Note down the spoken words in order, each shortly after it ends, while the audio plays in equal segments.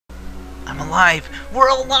I'm alive. We're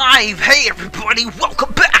alive. Hey, everybody.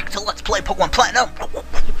 Welcome back to Let's Play Pokemon Platinum.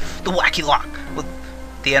 The Wackylocke with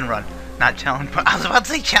the end run. Not challenge. I was about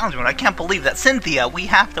to say challenge mode. I can't believe that. Cynthia, we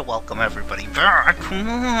have to welcome everybody back. Come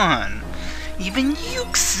on. Even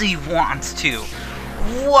Yuxi wants to.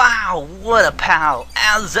 Wow, what a pal.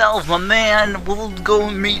 Azelf, my man. We'll go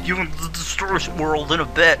and meet you in the distortion world in a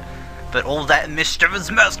bit. But all that mischief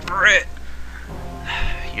is messed for it.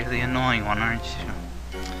 You're the annoying one, aren't you?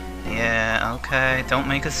 Yeah, okay. Don't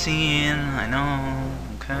make a scene. I know.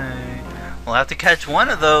 Okay. We'll have to catch one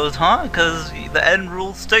of those, huh? Because the end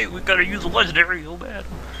rules state we gotta use a legendary. Oh, bad.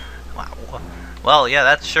 Wow. Well, yeah,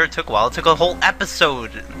 that sure took a while. It took a whole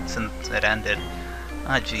episode since it ended.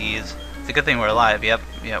 Ah, jeez. It's a good thing we're alive. Yep.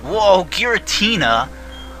 Yeah. Whoa, Giratina.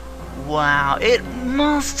 Wow. It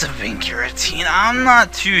must have been Giratina. I'm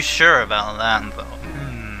not too sure about that, though.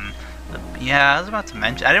 Yeah, I was about to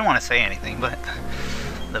mention. I didn't want to say anything, but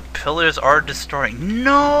the pillars are destroying.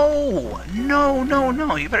 No! No, no,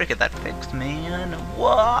 no. You better get that fixed, man.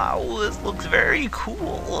 Wow, this looks very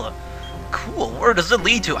cool. Cool. Where does it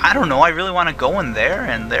lead to? I don't know. I really want to go in there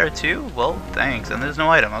and there too. Well, thanks. And there's no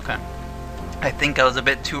item. Okay. I think I was a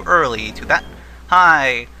bit too early to that.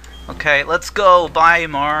 Hi. Okay, let's go. Bye,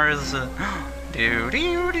 Mars. Do,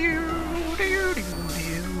 do, do, do, do, do.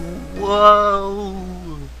 Whoa.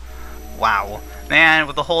 Wow. Man,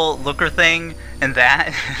 with the whole looker thing and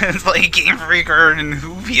that, it's like Game Freaker and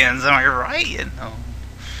Hoovians, am I right? No.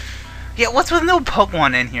 Yeah, what's with no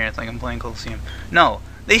Pokemon in here? It's like I'm playing Colosseum. No,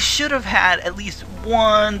 they should have had at least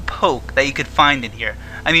one poke that you could find in here.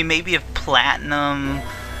 I mean, maybe if Platinum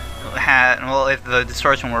had, well, if the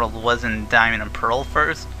Distortion World was in Diamond and Pearl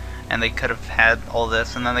first, and they could have had all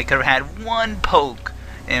this, and then they could have had one poke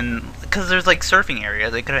in, because there's like surfing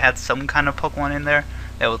areas, they could have had some kind of Pokemon in there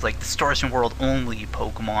that was like Distortion World only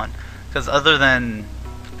Pokemon. Because other than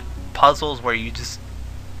puzzles where you just,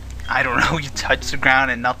 I don't know, you touch the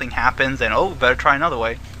ground and nothing happens and oh, better try another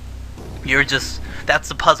way. You're just, that's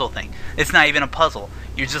the puzzle thing. It's not even a puzzle.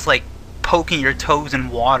 You're just like poking your toes in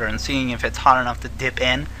water and seeing if it's hot enough to dip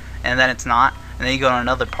in, and then it's not, and then you go to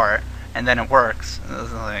another part and then it works.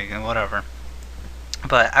 It's like, whatever.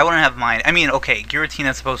 But I wouldn't have mind. I mean, okay,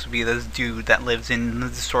 Giratina's supposed to be this dude that lives in the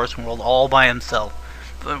Distortion World all by himself.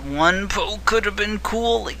 But one poke could have been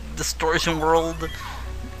cool, like Distortion World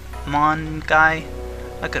Mon guy.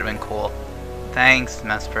 That could have been cool. Thanks,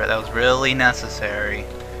 Mesprit. That was really necessary.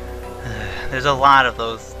 There's a lot of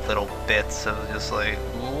those little bits of just like,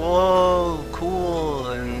 whoa, cool,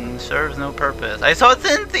 and serves no purpose. I saw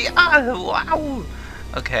Cynthia! Wow!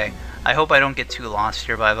 Okay, I hope I don't get too lost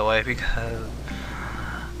here, by the way, because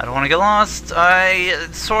I don't want to get lost. I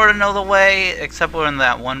sort of know the way, except we're in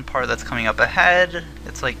that one part that's coming up ahead.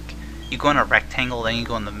 It's like you go in a rectangle, then you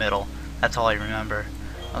go in the middle. That's all I remember.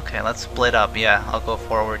 Okay, let's split up. Yeah, I'll go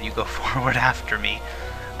forward. You go forward after me.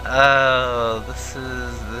 Oh, this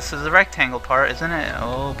is the rectangle part, isn't it?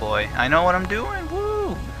 Oh boy, I know what I'm doing.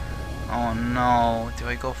 Woo! Oh no, do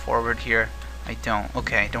I go forward here? I don't.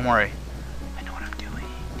 Okay, don't worry. I know what I'm doing.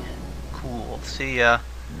 Cool. See ya.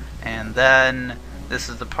 And then this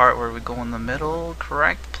is the part where we go in the middle,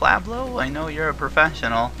 correct, Pablo? I know you're a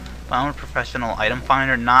professional, but I'm a professional item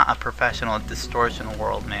finder, not a professional Distortion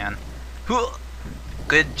World man.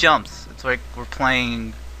 Good jumps. It's like we're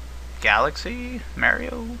playing Galaxy?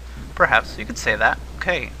 Mario? Perhaps, you could say that.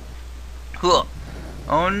 Okay.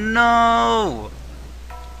 Oh no!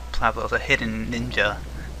 Pablo's a hidden ninja.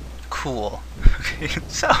 Cool. Okay,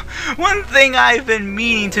 so, one thing I've been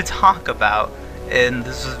meaning to talk about, and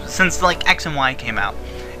this is since like X and Y came out,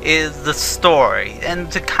 is the story,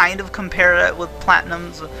 and to kind of compare that with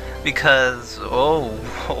Platinum's, because oh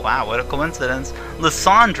wow, what a coincidence.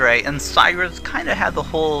 Lysandre and Cyrus kind of had the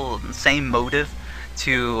whole same motive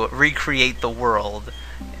to recreate the world,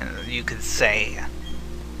 you could say.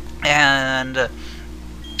 And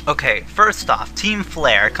okay, first off, Team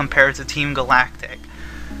Flare compared to Team Galactic.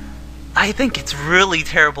 I think it's really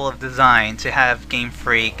terrible of design to have Game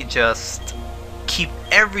Freak just keep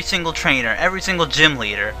every single trainer, every single gym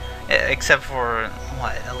leader, except for,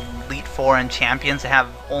 what, Elite Four and Champions, to have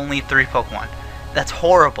only 3 Pokemon. That's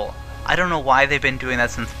horrible. I don't know why they've been doing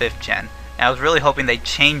that since 5th gen. And I was really hoping they'd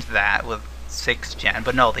change that with 6th gen,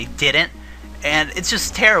 but no, they didn't. And it's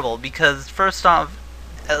just terrible, because first off,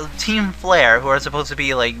 Team Flare, who are supposed to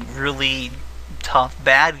be like really tough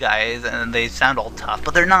bad guys, and they sound all tough,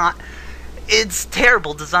 but they're not. It's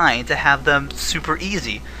terrible design to have them super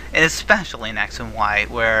easy, and especially in X and Y,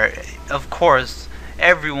 where of course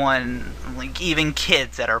everyone, like even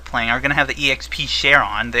kids that are playing, are gonna have the EXP share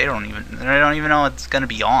on. They don't even know it's gonna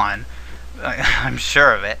be on. I'm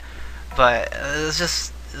sure of it, but it's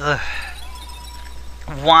just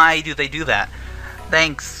Why do they do that?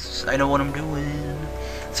 Thanks, I know what I'm doing.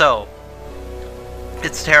 So,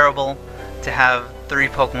 it's terrible to have 3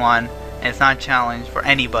 Pokemon, and it's not a challenge for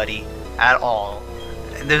anybody at all.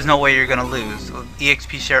 There's no way you're gonna lose.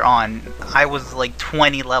 EXP share on, I was like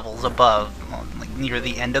 20 levels above, like near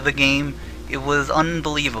the end of the game. It was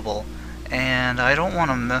unbelievable, and I don't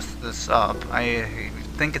want to mess this up. I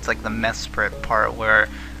think it's like the mess spread part where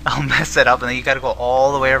I'll mess it up, and then you gotta go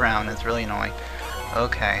all the way around. It's really annoying.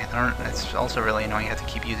 Okay, it's also really annoying. You have to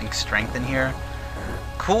keep using strength in here.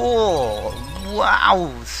 Cool!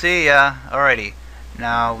 Wow! See ya! Alrighty.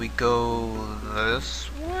 Now we go this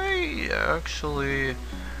way, actually.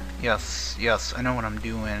 Yes, I know what I'm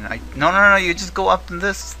doing. No, you just go up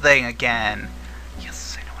this thing again.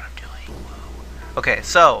 Yes, I know what I'm doing. Whoa. Okay,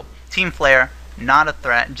 so, Team Flare, not a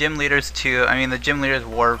threat. Gym leaders too. I mean, the gym leaders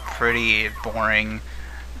were pretty boring.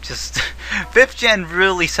 Just, 5th gen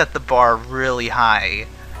really set the bar really high.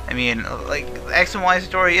 I mean, like, the X and Y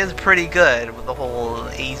story is pretty good with the whole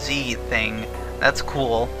AZ thing. That's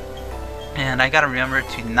cool. And I gotta remember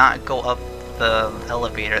to not go up the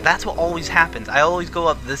elevator. That's what always happens. I always go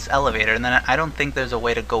up this elevator, and then I don't think there's a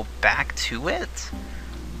way to go back to it.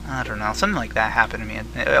 I don't know. Something like that happened to me.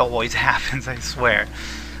 It always happens, I swear.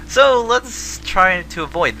 So, let's try to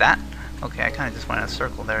avoid that. Okay, I kind of just went in a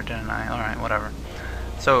circle there, didn't I? Alright, whatever.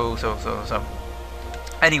 So.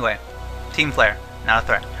 Anyway, Team Flare, not a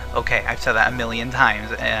threat. Okay, I've said that a million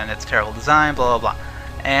times, and it's terrible design, blah, blah, blah.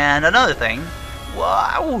 And another thing,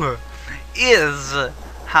 wow, is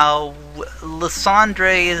how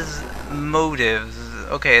Lysandre's motives,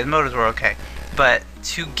 okay, his motives were okay, but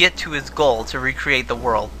to get to his goal, to recreate the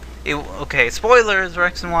world, okay, spoilers,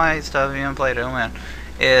 X and Y stuff, you haven't played it, oh man,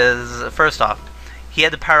 is, first off, he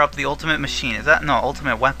had to power up the ultimate machine, is that, no,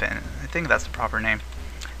 ultimate weapon, I think that's the proper name,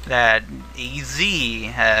 that AZ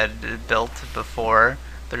had built before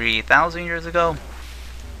 3,000 years ago,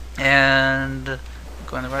 and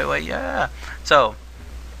going the right way, yeah. So,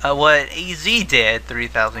 what AZ did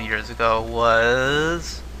 3,000 years ago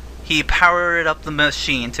was he powered up the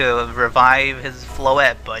machine to revive his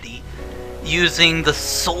Floette buddy using the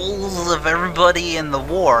souls of everybody in the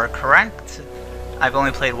war, correct? I've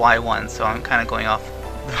only played Y once, so I'm kind of going off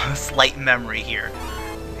slight memory here.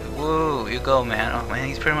 Whoa, you go, man. Oh man,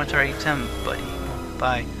 he's pretty much our HM buddy.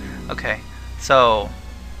 Bye. Okay, so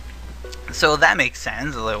that makes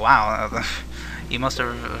sense. Like, wow, you must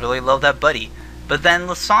have really loved that buddy. But then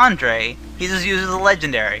Lysandre, he just uses a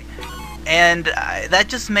legendary, and that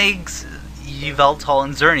just makes Yveltal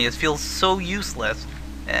and Xerneas feel so useless.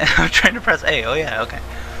 I'm trying to press A. Oh yeah, okay.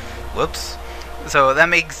 Whoops. So that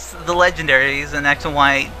makes the legendaries in X and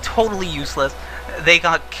Y totally useless. They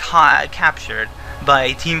got captured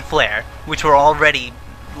by Team Flare, which were already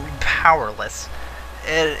powerless.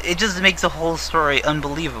 It just makes the whole story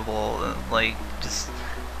unbelievable, like, just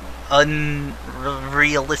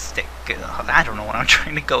unrealistic. I don't know what I'm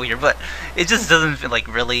trying to go here, but it just doesn't feel like,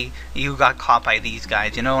 really, you got caught by these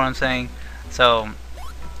guys, you know what I'm saying? So,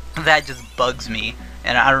 that just bugs me,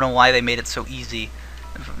 and I don't know why they made it so easy.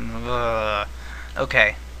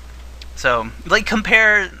 Okay, so, like,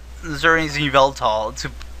 compare Xerneas and Yveltal to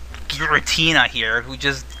Giratina here, who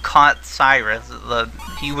just caught Cyrus.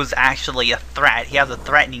 He was actually a threat. He has a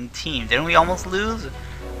threatening team. Didn't we almost lose?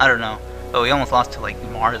 I don't know. Oh, we almost lost to, like,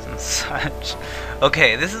 Mars and such.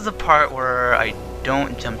 Okay, this is the part where I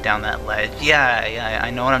don't jump down that ledge. Yeah, I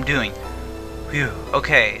know what I'm doing. Phew.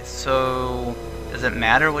 Okay, so does it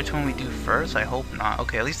matter which one we do first? I hope not.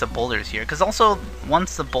 Okay, at least the boulder's here. Because also,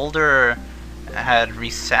 once the boulder had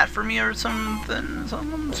reset for me or something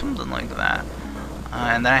like that.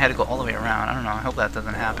 And then I had to go all the way around. I don't know. I hope that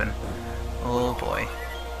doesn't happen. Oh boy.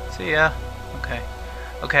 See ya.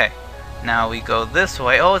 Okay. Now we go this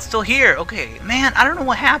way. Oh, it's still here. Okay. Man, I don't know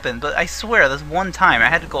what happened, but I swear this one time I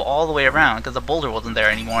had to go all the way around because the boulder wasn't there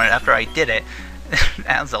anymore after I did it.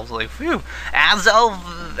 Azelf's like, phew. Azelf,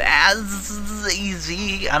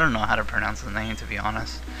 Az-easy. I don't know how to pronounce his name, to be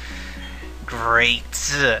honest.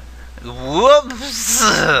 Great. Whoops.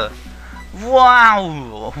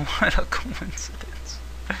 Wow. What a coincidence.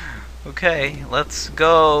 Okay, let's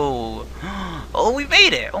go. Oh, we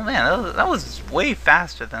made it! Oh man, that was way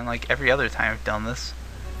faster than like every other time I've done this.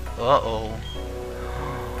 Uh-oh.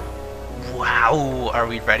 Wow, are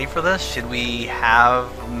we ready for this? Should we have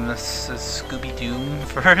Mrs. Scooby-Doo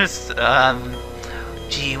first?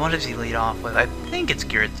 Gee, what does he lead off with? I think it's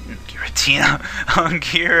Giratina.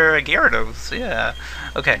 Gyarados, yeah.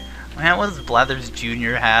 Okay, man, what does Blathers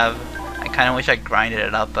Jr. have? I kind of wish I grinded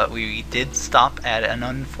it up, but we did stop at an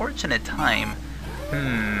unfortunate time.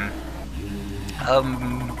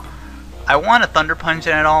 I I want to Thunder Punch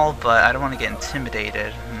in it all, but I don't want to get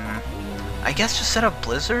intimidated. I guess just set up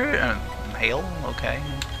Blizzard? Hail? Okay.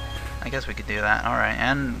 I guess we could do that. Alright,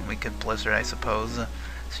 and we could Blizzard, I suppose. So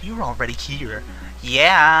you're already here.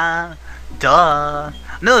 Yeah! Duh!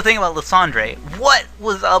 Another thing about Lysandre, what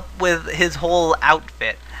was up with his whole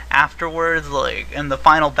outfit? Afterwards, like, in the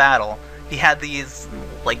final battle, he had these,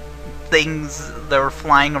 like, things that were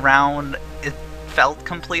flying around. It felt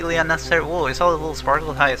completely unnecessary. Whoa, we saw the little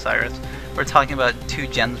sparkle. Hi, Cyrus. We're talking about 2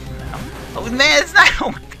 gens from now. Oh, man, it's not...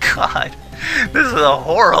 Oh, God. This is a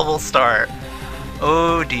horrible start.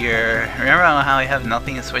 Oh, dear. Remember how I have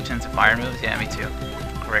nothing to switch into fire moves? Yeah, me too.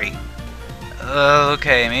 Great.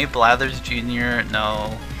 Okay, maybe Blathers Jr.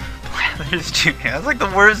 No. Blathers Jr. That's like the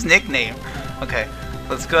worst nickname. Okay,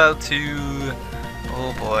 let's go out to...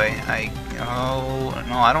 Oh, boy. Oh,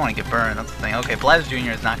 no, I don't want to get burned. That's the thing. Okay, Blathers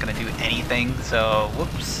Jr. is not going to do anything, so...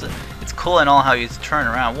 Whoops. It's cool and all how you turn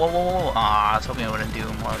around. Whoa, whoa, whoa. Aw, I was hoping it wouldn't do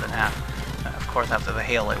more than half. Of course, after the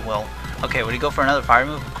hail, it will. Okay, would he go for another fire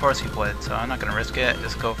move? Of course he would, so I'm not going to risk it.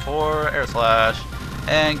 Just go for Air Slash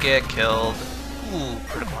and get killed. Ooh,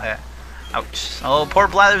 critical hit. Ouch. Oh, poor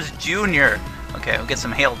Blathers Jr. Okay, we'll get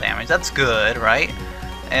some hail damage. That's good, right?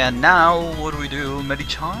 And now, what do we do?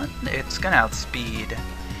 Medichan? It's going to outspeed.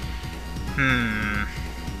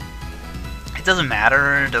 It doesn't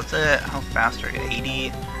matter, does it? How fast are you?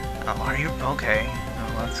 80? Oh, are you? Okay.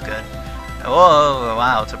 Oh, that's good. Whoa,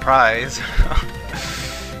 wow, surprise.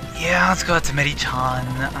 Yeah, let's go out to Medichan.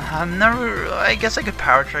 I guess I could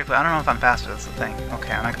power trick, but I don't know if I'm faster, that's the thing.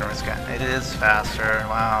 Okay, I'm not gonna risk it. It is faster,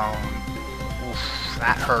 wow. Oof,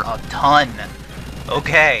 that hurt a ton.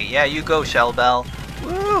 Okay, yeah, you go, Shell Bell.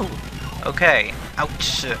 Woo! Okay,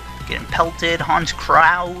 ouch. Getting pelted, Hans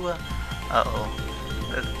Crow. Uh-oh.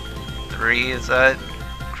 3, is that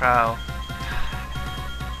Crow?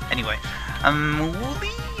 Anyway, Wooly?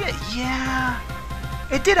 Yeah.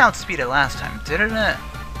 It did outspeed it last time, didn't it?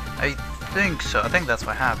 I think so. I think that's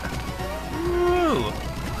what happened. Woo!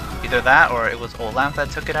 Either that or it was Olaf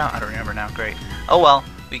that took it out. I don't remember now. Great. Oh well.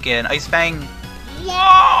 We can Ice Fang.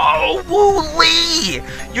 Whoa! Wooly!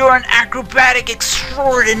 You're an acrobatic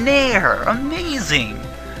extraordinaire! Amazing!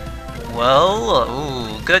 Well,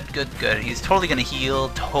 ooh, good. He's totally gonna heal.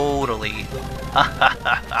 Totally.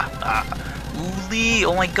 Wooly!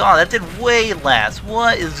 Oh my god, that did way less.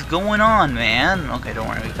 What is going on, man? Okay, don't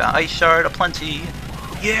worry. We got Ice Shard aplenty.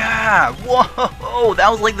 Yeah! Whoa!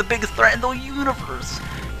 That was like the biggest threat in the universe!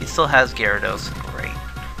 He still has Gyarados. Great.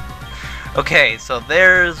 Okay, so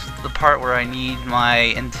there's the part where I need my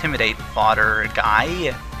Intimidate fodder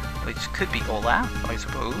guy, which could be Olaf, I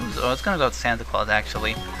suppose. Oh, it's gonna go with Santa Claus,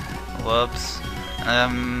 actually. Whoops.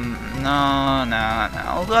 No.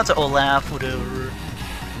 I'll go out to Olaf, whatever.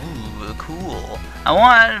 Ooh, cool. I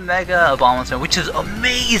want Mega Abomasnow, which is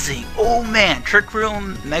amazing! Oh man, Trick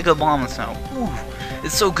Room Mega Abomasnow. Ooh,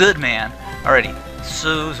 it's so good, man. Alrighty.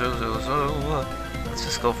 So. Let's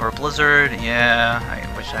just go for a Blizzard. Yeah, I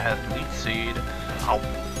wish I had Leech Seed. Ow.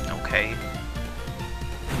 Okay.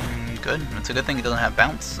 Good. It's a good thing it doesn't have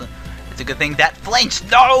Bounce. It's a good thing that flinched.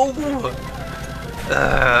 No!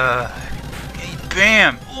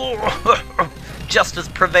 Bam! Justice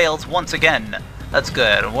prevails once again. That's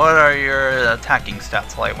good. What are your attacking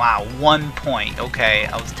stats like? Wow, 1 point. Okay,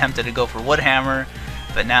 I was tempted to go for Woodhammer,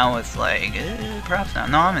 but now it's like, perhaps not.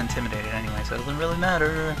 No, I'm intimidated anyway, so it doesn't really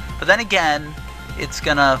matter. But then again, it's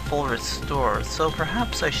gonna full restore, so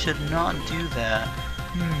perhaps I should not do that.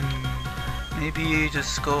 Maybe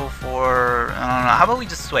just go for, I don't know, how about we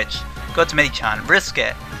just switch? Go to Medichan, risk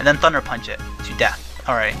it, and then Thunder Punch it to death.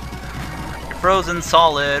 Alright. You're frozen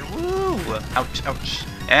solid. Woo! Ouch, ouch.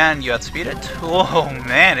 And you outspeed it? Oh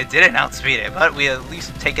man, it didn't outspeed it, but we at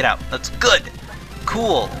least take it out. That's good.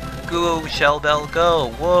 Cool. Go, Shell Bell, go.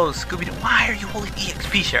 Whoa, Scooby-Doo. Why are you holding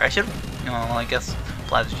EXP share? I should have... No, I guess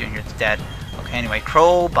Blathers Jr. is dead. Okay, anyway,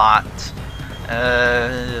 Crowbot.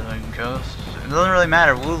 It doesn't really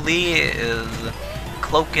matter. Wooly is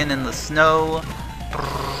cloaking in the snow.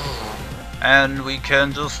 And we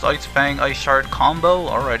can just Ice Fang, Ice Shard combo.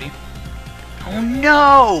 Alrighty. Oh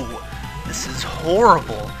no! This is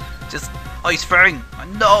horrible. Just Ice Fang.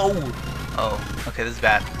 No! Oh, okay, this is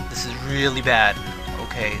bad. This is really bad.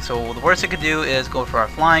 Okay, so the worst I could do is go for our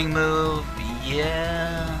flying move.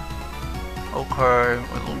 Yeah. Okay.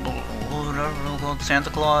 Santa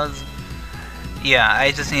Claus. Yeah,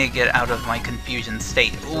 I just need to get out of my confusion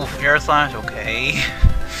state. Ooh, Air Slash, okay.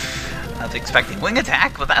 I was expecting Wing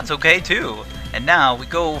Attack, but that's okay too. And now we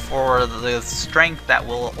go for the strength that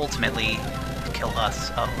will ultimately kill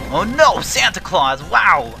us. Oh no, Santa Claus!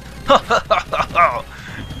 Wow!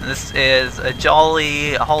 This is a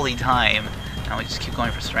jolly, holly time. Now we just keep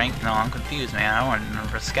going for strength? No, I'm confused, man. I don't want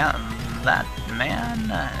to risk out that, man.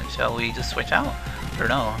 Shall we just switch out? Or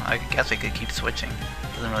no, I guess we could keep switching.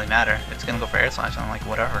 Doesn't really matter. It's gonna go for air slash. I'm like,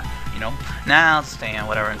 whatever, you know? Now let's stay on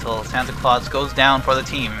whatever until Santa Claus goes down for the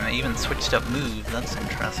team. They even switched up moves. That's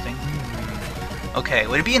interesting. Okay,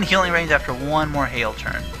 would it be in healing range after one more hail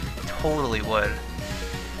turn? Totally would.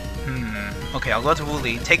 Okay, I'll go to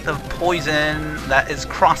Wooly. Take the poison that is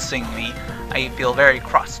crossing me. I feel very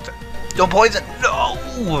crossed. Don't poison! No!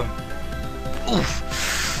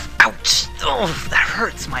 Oof! Ouch! Oh, that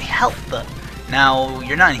hurts my health. Now,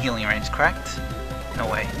 you're not in healing range, correct?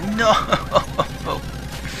 No way. No!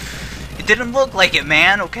 It didn't look like it,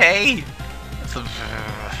 man, okay?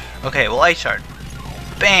 Okay, well, Ice Shard.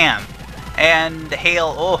 Bam! And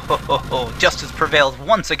hail. Oh, justice prevails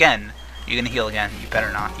once again. You gonna heal again? You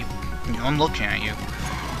better not. I'm looking at you.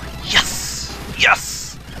 Yes!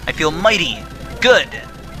 Yes! I feel mighty. Good.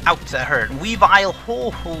 Ouch, that hurt. Weavile.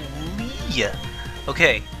 Holy.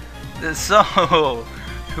 Okay. So,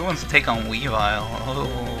 who wants to take on Weavile?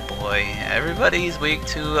 Oh boy. Everybody's weak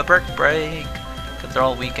to a perk break. Because they're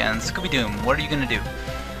all weekends. Scooby-Doom, what are you gonna do?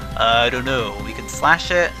 I don't know. We could slash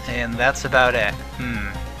it, and that's about it.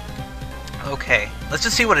 Okay. Let's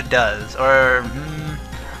just see what it does. Or,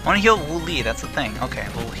 I want to heal Wooly, that's the thing. Okay,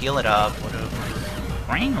 we'll heal it up, whatever.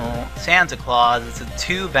 Santa Claus, it's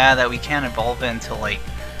too bad that we can't evolve into, like...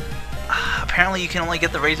 apparently you can only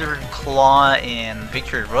get the Razor Claw in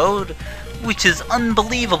Victory Road, which is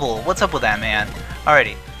unbelievable. What's up with that, man?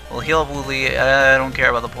 Alrighty, we'll heal up Wooly. I don't care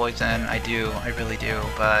about the poison. I do, I really do,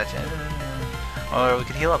 but... or we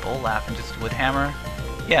could heal up Olaf and just Woodhammer.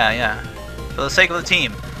 Yeah. For the sake of the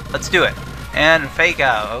team, let's do it. And fake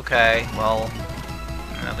out, okay, well...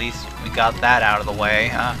 at least we got that out of the way,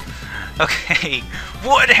 huh? Okay,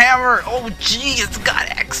 Woodhammer! Oh gee, it's got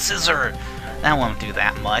X-Scissor! That won't do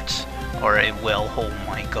that much. Or it will, oh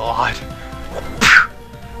my god.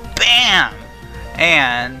 Bam!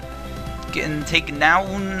 And getting taken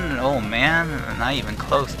down, oh man, not even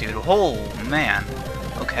close, dude. Oh man.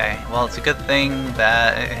 Okay, well it's a good thing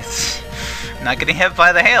that it's not getting hit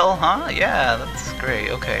by the hail, huh? Yeah, that's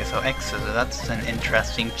great. Okay, so X-Scissor, that's an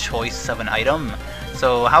interesting choice of an item.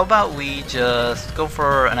 So how about we just go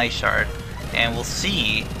for an Ice Shard, and we'll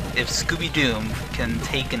see if Scooby-Doom can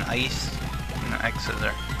take an Ice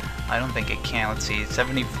X-Scissor. I don't think it can. Let's see,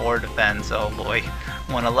 74 defense, oh boy.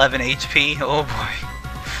 111 HP, oh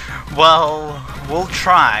boy. Well, we'll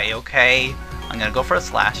try, okay? I'm gonna go for a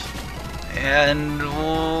slash, and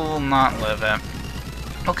we'll not live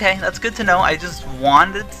it. Okay, that's good to know. I just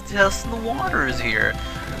wanted to test the waters here.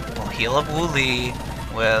 We'll heal up Wooly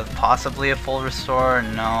with possibly a full restore.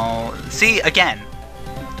 No. See, again,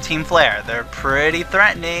 Team Flare, they're pretty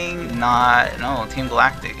threatening. No, Team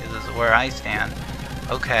Galactic is where I stand.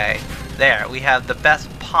 Okay, there, we have the best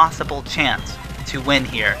possible chance to win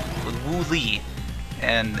here with Wooly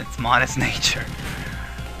and its modest nature.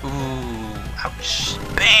 Ooh, ouch.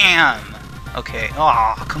 Bam! Okay,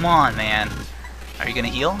 oh, come on, man. Are you gonna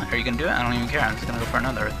heal? Are you gonna do it? I don't even care. I'm just gonna go for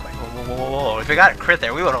another earthquake. Whoa. If we got a crit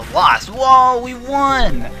there, we would have lost. Whoa, we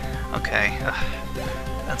won! Okay.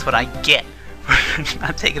 That's what I get for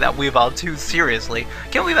not taking that Weavile too seriously.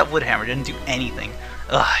 Can't believe that Woodhammer didn't do anything.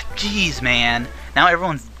 Ugh, jeez, man. Now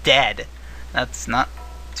everyone's dead. That's not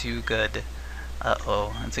too good.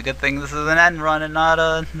 Uh-oh. It's a good thing this is an end run and not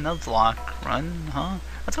a Nuzlocke run, huh?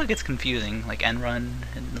 That's what gets confusing. Like end run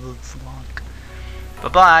and Nuzlocke.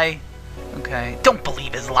 Bye-bye. Okay. Don't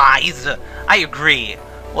believe his lies! I agree.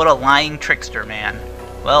 What a lying trickster, man.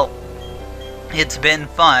 Well, it's been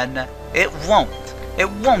fun. It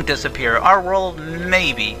won't disappear. Our world,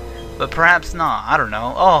 maybe. But perhaps not. I don't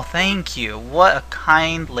know. Oh, thank you. What a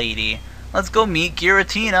kind lady. Let's go meet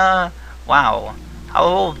Giratina. Wow.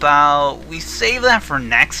 How about we save that for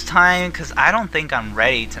next time? Because I don't think I'm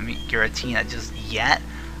ready to meet Giratina just yet.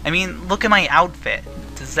 I mean, look at my outfit.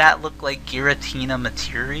 Does that look like Giratina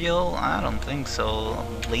material? I don't think so,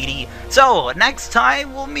 lady. So, next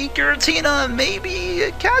time we'll meet Giratina,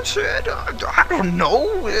 maybe catch it. I don't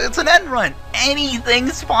know. It's an end run.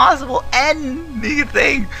 Anything's possible.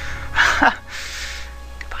 Anything.